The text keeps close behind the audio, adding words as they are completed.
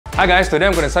Hi guys, today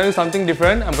I'm going to sell you something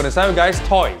different. I'm going to sell you guys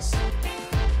toys.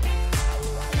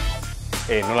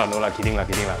 Hey, no lah, kidding lah.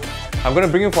 I'm going to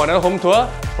bring you for another home tour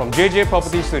from JJ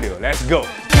Property Studio. Let's go!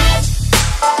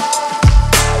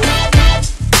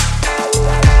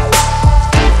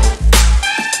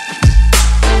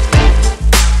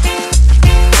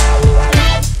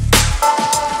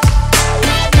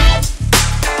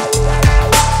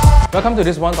 Welcome to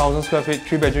this 1000 square feet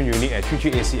 3-bedroom unit at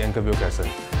 33AC Anchorvale Crescent.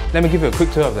 Let me give you a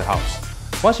quick tour of the house.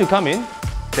 Once you come in,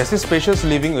 there's this spacious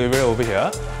living area over here,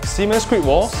 cement screed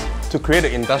walls to create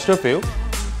an industrial feel,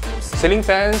 ceiling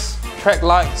fans, track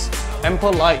lights,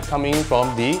 ample light coming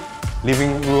from the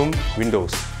living room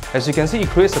windows. As you can see, it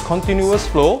creates a continuous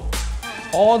flow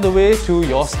all the way to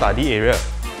your study area.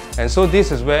 And so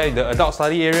this is where the adult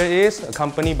study area is,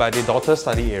 accompanied by the daughter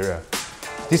study area.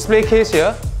 Display case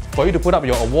here, for you to put up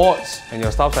your awards and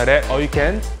your stuff like that, or you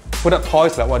can put up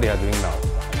toys like what they are doing now.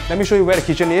 Let me show you where the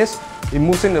kitchen is. It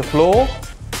moves in the flow.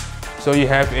 So you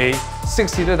have a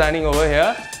 6-seater dining over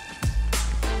here,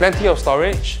 plenty of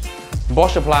storage,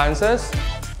 Bosch appliances,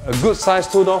 a good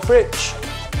sized 2-door fridge,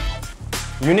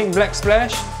 unique black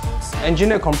splash,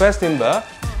 engineered compressed timber,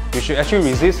 which should actually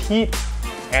resist heat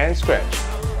and scratch.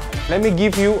 Let me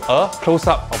give you a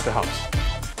close-up of the house.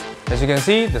 As you can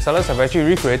see, the sellers have actually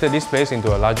recreated this place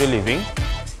into a larger living.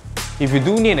 If you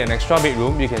do need an extra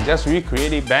bedroom, you can just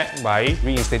recreate it back by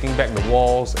reinstating back the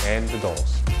walls and the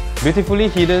doors. Beautifully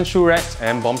hidden shoe racks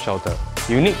and bomb shelter.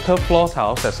 Unique curved floor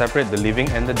tiles that separate the living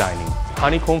and the dining.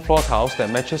 Honeycomb floor tiles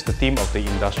that matches the theme of the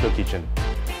industrial kitchen.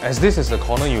 As this is a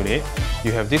corner unit,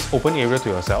 you have this open area to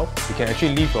yourself. You can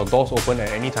actually leave your doors open at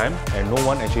any time and no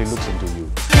one actually looks into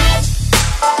you.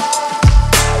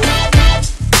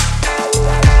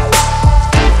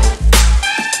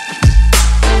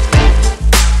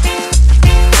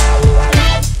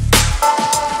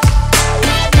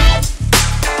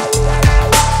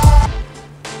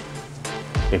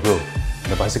 Hey bro,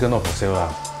 the bicycle not for sale lah.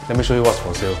 Let me show you what's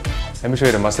for sale. Let me show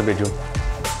you the master bedroom.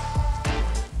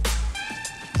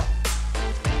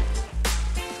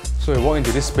 So you walk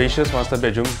into this spacious master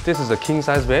bedroom. This is a king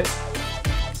size bed,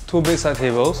 2 bedside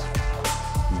tables,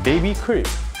 baby crib,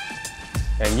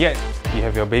 and yet you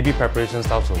have your baby preparation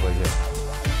stuffs over here.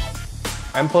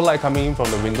 Ample light coming in from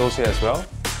the windows here as well.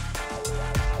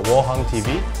 A wall hung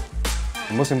TV.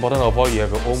 And most important of all, you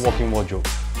have your own walk-in wardrobe.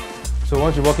 So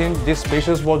once you walk in, this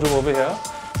spacious wardrobe over here,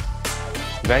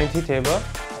 vanity table.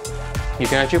 You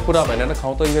can actually put up another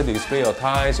counter here to display your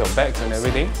ties, your bags and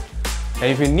everything.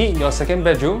 And if you need your second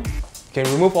bedroom, you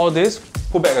can remove all this,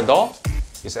 put back a door.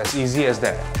 It's as easy as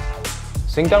that.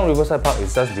 Sengkang Riverside Park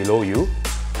is just below you.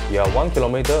 You are 1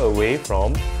 kilometer away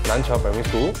from Nanchao Primary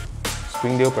School,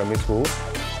 Springdale Primary School,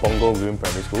 Punggol Green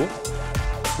Primary School.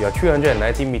 You are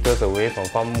 390 meters away from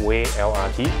Farmway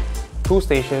LRT, 2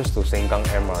 stations to Sengkang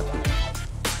MRT.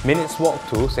 Minutes walk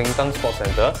to Sengkang Sports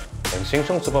Centre and Sheng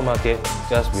Siong Supermarket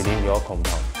just within your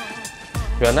compound.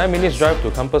 You are 9 minutes drive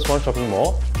to Campus 1 Shopping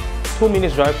Mall, 2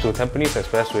 minutes drive to Tampines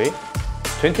Expressway,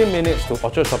 20 minutes to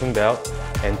Orchard Shopping Belt,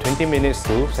 and 20 minutes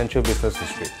to Central Business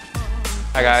District.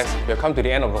 Hi guys, we have come to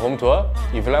the end of the home tour.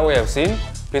 If you like what you have seen,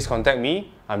 please contact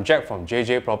me. I'm Jack from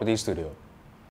JJ Property Studio.